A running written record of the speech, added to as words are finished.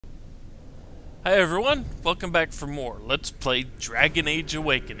Hi everyone, welcome back for more Let's Play Dragon Age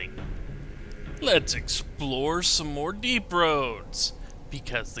Awakening. Let's explore some more deep roads,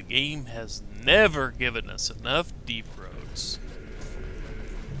 because the game has never given us enough deep roads.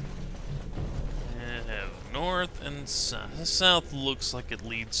 And have north and south. The south looks like it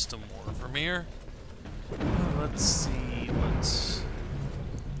leads to more from here. Let's see what's...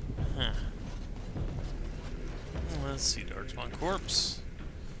 Let's see, darkspawn corpse.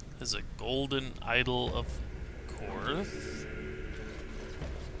 Is a golden idol of Korth.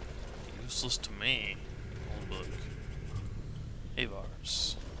 Useless to me. Old book.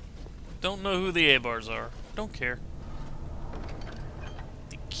 Avars. Don't know who the Avars are. Don't care.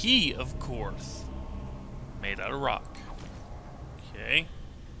 The key of Korth. Made out of rock. Okay.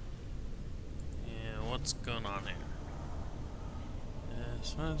 Yeah, what's going on here?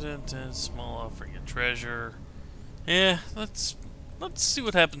 Small offering of treasure. Yeah, let's see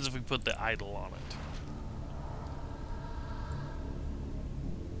what happens if we put the idol on it.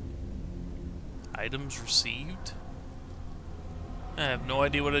 Items received? I have no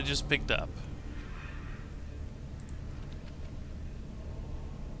idea what I just picked up.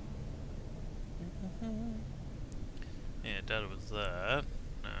 Yeah, I doubt it was that.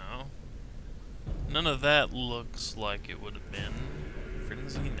 No. None of that looks like it would have been.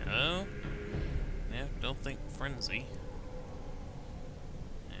 Frenzy? No. Yeah, don't think frenzy.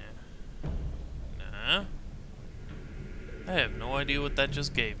 I have no idea what that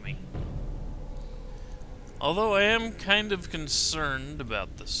just gave me. Although I am kind of concerned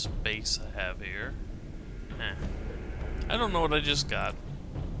about the space I have here. I don't know what I just got.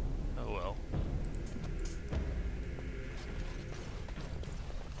 Oh well.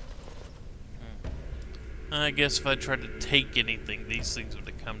 I guess if I tried to take anything, these things would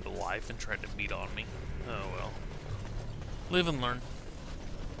have come to life and tried to beat on me. Oh well. Live and learn.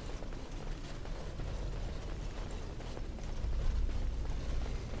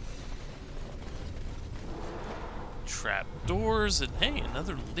 Trap doors, and hey,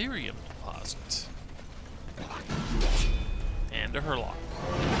 another lyrium deposit. And a Hurlock.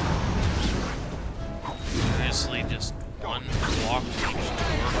 Seriously, just one block each door.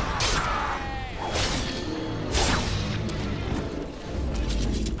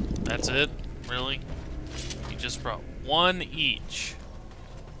 That's it? Really? You just brought one each.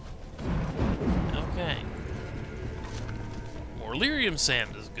 Okay. More lyrium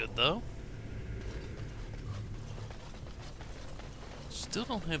sand is good, though. Still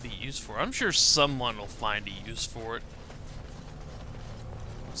don't have a use for it. I'm sure someone will find a use for it.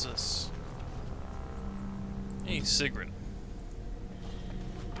 What's this? Hey, Sigrid.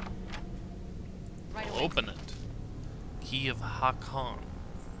 I'll open it. Key of Hakon.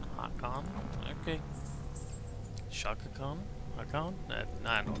 Hakon? Okay. Shaka Khan? Hakon?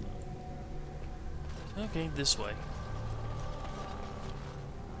 I don't know. Okay, this way.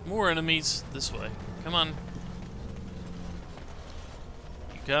 More enemies. This way. Come on.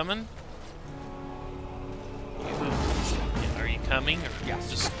 Coming? Are you coming, or are you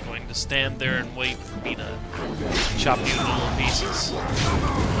just going to stand there and wait for me to chop you into little pieces?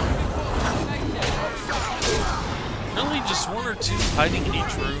 Really, just one or two hiding in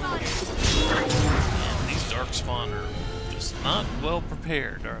each room? Man, these darkspawn are just not well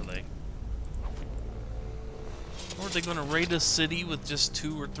prepared, are they? Or are they going to raid a city with just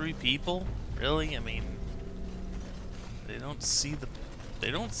 2 or 3 people? Really? I mean, they don't see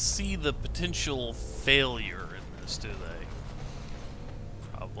the potential failure in this, do they?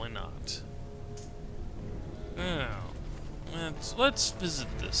 Probably not. Now, let's visit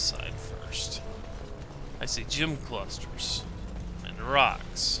this side first. I see gem clusters and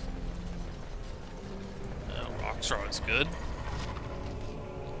rocks. Rocks are always good.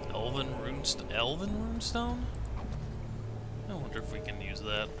 Elven runestone? I wonder if we can use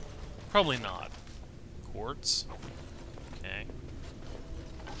that. Probably not. Quartz. Okay.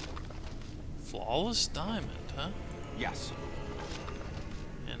 Flawless diamond, huh? Yes.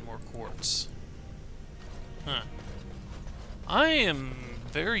 And more quartz. Huh. I am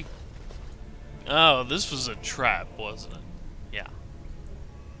very... Oh, this was a trap, wasn't it? Yeah.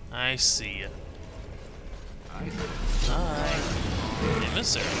 I see ya. Hi. Hey,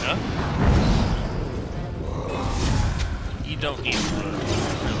 Miss Erica. You don't need it.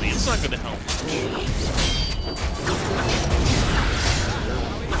 Really, it's not going to help much.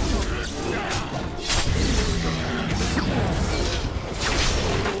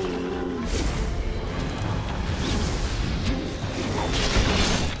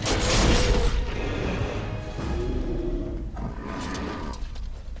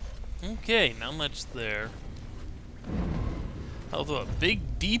 Okay, not much there. Although a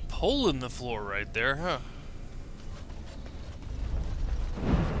big deep hole in the floor right there, huh?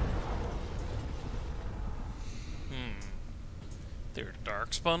 There's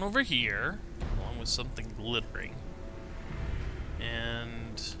darkspawn over here, along with something glittering.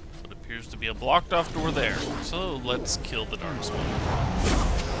 And what appears to be a blocked off door there. So let's kill the darkspawn.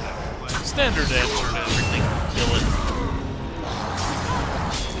 Standard answer to everything. Kill it.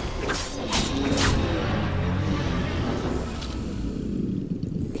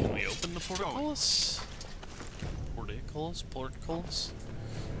 Can we open the portcullis? Portcullis?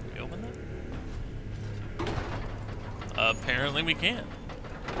 Can we open that? Apparently we can.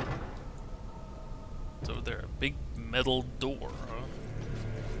 It's over there, a big metal door, huh?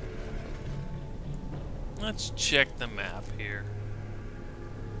 Let's check the map here.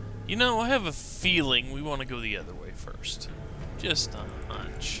 You know, I have a feeling we want to go the other way first. Just a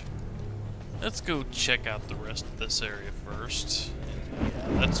hunch. Let's go check out the rest of this area first.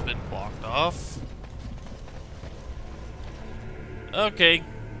 Yeah, that's been blocked off. Okay.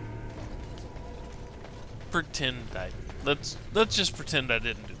 Pretend I... Let's just pretend I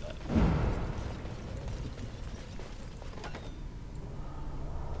didn't do that.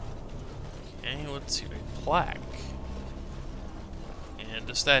 Okay, let's see. A plaque. And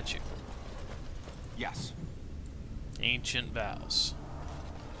a statue. Yes. Ancient vows.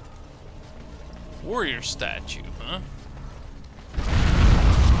 Warrior statue, huh?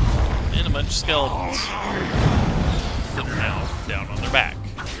 And a bunch of skeletons that are now down on their back.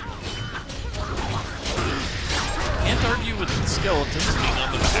 Can't argue with the skeletons being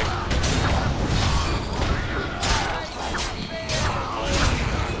on the back.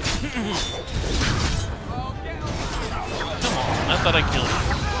 Come on, I thought I killed you.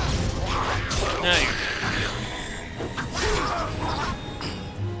 Now you're dead.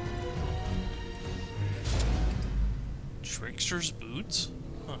 Trickster's boots?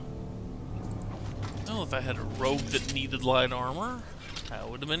 Huh. Well, if I had a rogue that needed light armor, that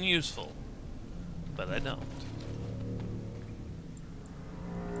would have been useful. But I don't.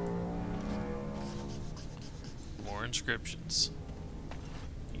 More inscriptions.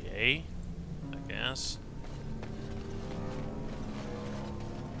 Yay, I guess.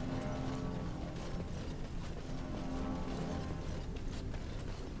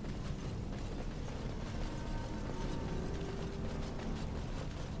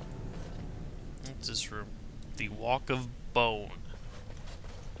 What's this room? The Walk of Bone.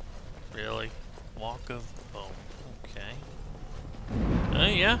 Really? Walk of Bone. Okay.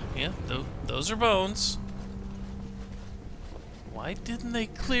 Yeah, those are bones. Why didn't they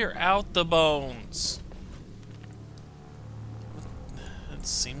clear out the bones? It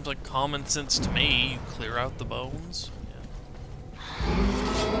seems like common sense to me. You clear out the bones. Yeah.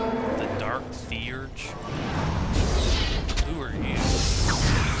 The Dark Theurge. Who are you?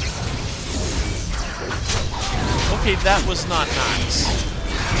 Okay, that was not nice.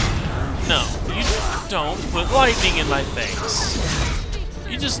 No, you don't put lightning in my face.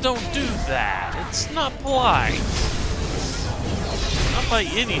 You just don't do that. It's not polite. Not by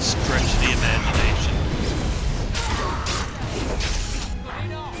any stretch of the imagination.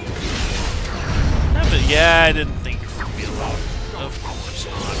 Yeah, I didn't think it would be allowed. Of course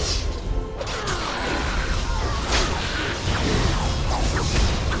not.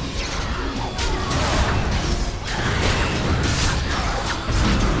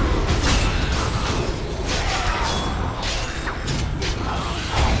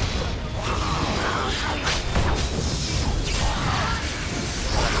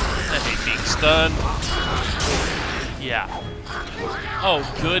 Done. Yeah. Oh,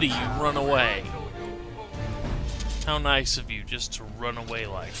 goody, you run away. How nice of you just to run away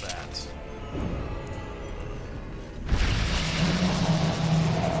like that.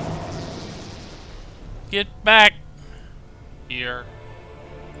 Get back here.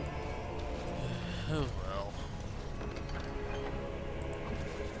 Oh, well.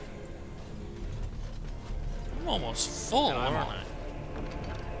 I'm almost full, aren't I?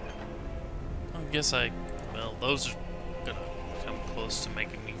 I guess well, those are gonna come close to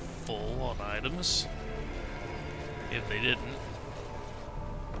making me full on items. If they didn't.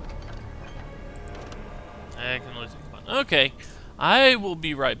 I can only take one. Okay, I will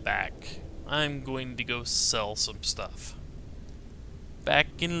be right back. I'm going to go sell some stuff. Back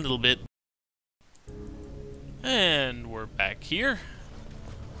in a little bit. And we're back here.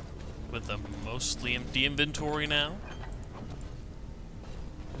 With a mostly empty inventory now.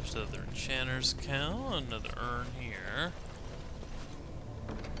 There's another enchanter's cowl, another urn here.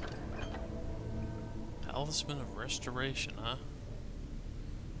 Talisman of Restoration, huh?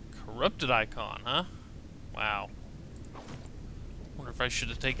 Corrupted icon, huh? Wow. Wonder if I should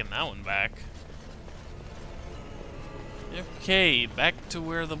have taken that one back. Okay, back to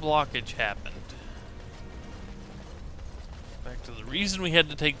where the blockage happened. Back to the reason we had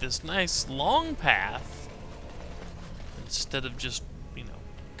to take this nice long path instead of just, you know,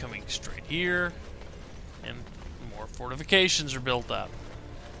 coming straight here, and more fortifications are built up.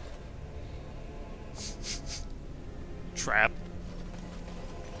 Trap.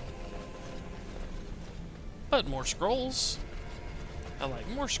 But more scrolls. I like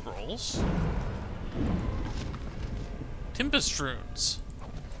more scrolls. Tempest runes.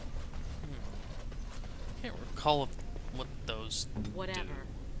 Can't recall what those Whatever.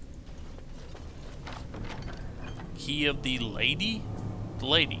 do. Key of the lady? The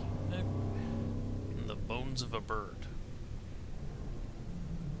lady. And the bones of a bird.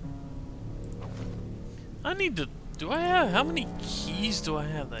 I need to... Do I have... How many keys do I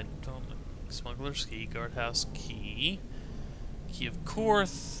have that I don't... Smuggler's key, guardhouse key, key of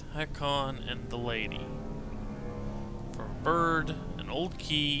Korth, Hakon, and the lady. For a bird, an old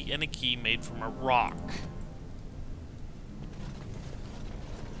key, and a key made from a rock.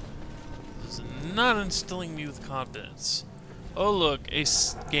 This is not instilling me with confidence. Oh look, a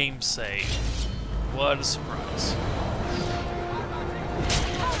game save. What a surprise.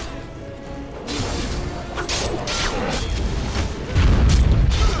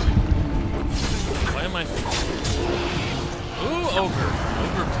 Why am I... Ooh, Ogre.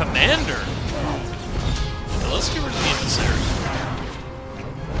 Ogre Commander. Now let's get rid of the emissary.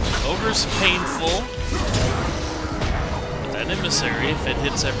 Ogre's painful. But that emissary, if it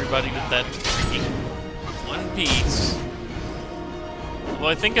hits everybody with that freaking one piece... Well,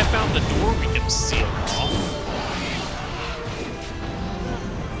 I think I found the door we can seal off.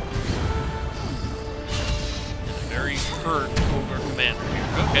 And a very hurt Ogre Commander here.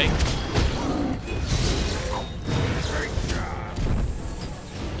 Okay.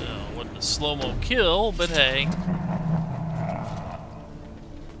 Slow-mo kill, but hey.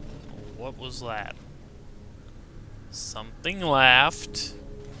 What was that? Something laughed.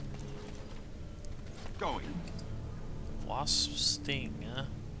 Going. Wasp sting, huh?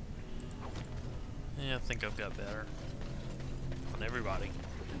 Yeah, I think I've got better. On everybody.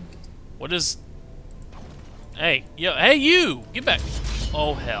 What is... Hey, yo, hey you! Get back!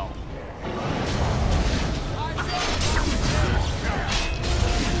 Oh, hell.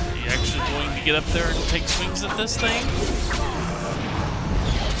 Actually going to get up there and take swings at this thing?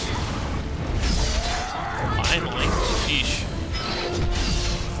 Finally. Sheesh.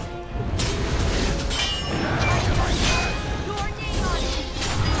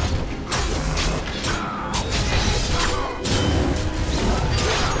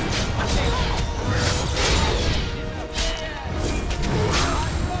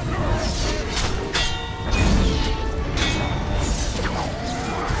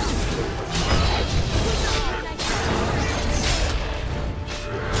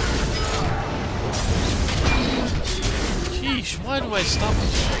 Why do I stop?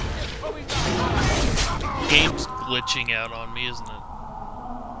 Game's glitching out on me, isn't it?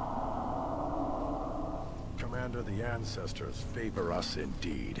 Commander, the ancestors favor us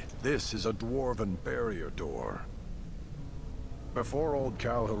indeed. This is a dwarven barrier door. Before old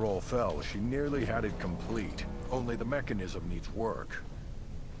Calharol fell, she nearly had it complete. Only the mechanism needs work.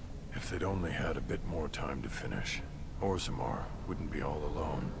 If they'd only had a bit more time to finish, Orzammar wouldn't be all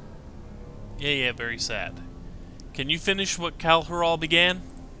alone. Yeah, very sad. Can you finish what Calharol began?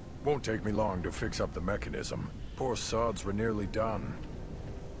 Won't take me long to fix up the mechanism. Poor sods were nearly done.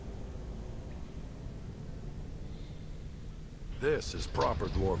 This is proper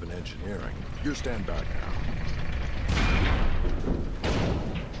dwarven engineering. You stand back now.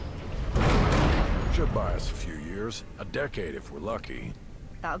 Should buy us a few years. A decade if we're lucky.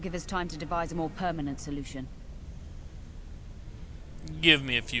 That'll give us time to devise a more permanent solution. Give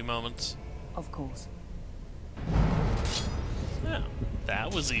me a few moments. Of course. Yeah,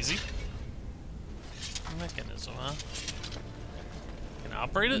 that was easy. Mechanism, huh? Can I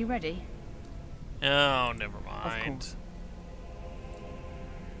operate it? Are you ready? Oh, never Of mind. course.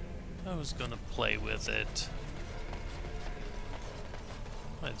 I was gonna play with it.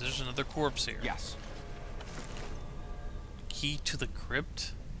 Wait, there's another corpse here. Yes. Key to the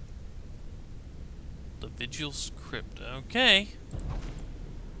crypt? The Vigil's crypt. Okay.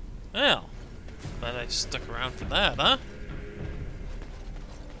 Well, glad I stuck around for that, huh?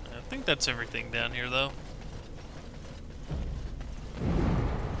 I think that's everything down here, though.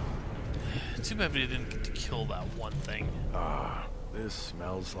 Too bad we didn't get to kill that one thing. Ah, this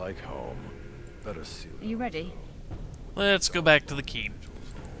smells like home. Better seal it. Are you ready? Let's go back to the keep.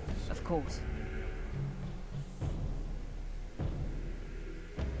 Of course.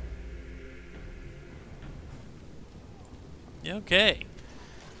 Okay.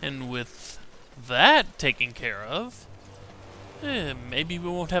 And with that taken care of, maybe we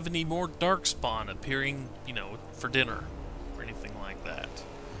won't have any more darkspawn appearing, you know, for dinner or anything like that.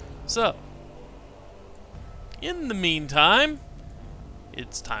 So, in the meantime,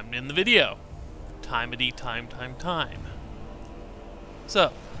 it's time to end the video. Timety time.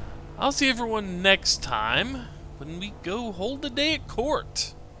 So, I'll see everyone next time when we go hold a day at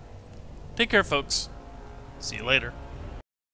court. Take care, folks. See you later.